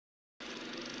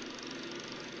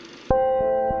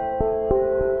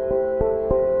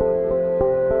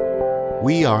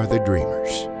We are the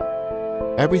dreamers.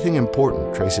 Everything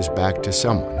important traces back to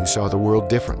someone who saw the world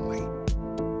differently.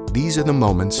 These are the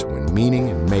moments when meaning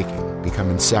and making become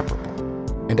inseparable,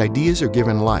 and ideas are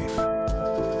given life.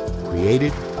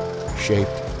 Created,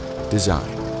 shaped,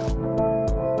 designed.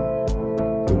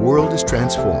 The world is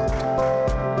transformed.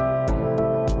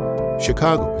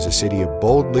 Chicago is a city of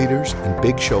bold leaders and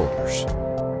big shoulders,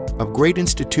 of great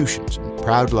institutions and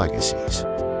proud legacies.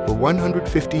 For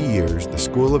 150 years, the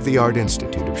School of the Art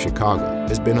Institute of Chicago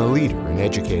has been a leader in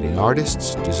educating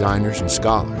artists, designers, and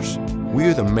scholars. We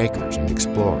are the makers and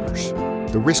explorers,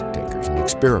 the risk-takers and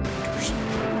experimenters.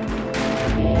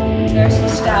 There's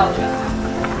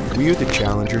nostalgia. We are the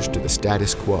challengers to the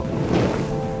status quo.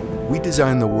 We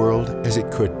design the world as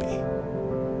it could be,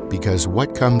 because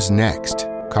what comes next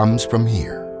comes from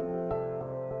here.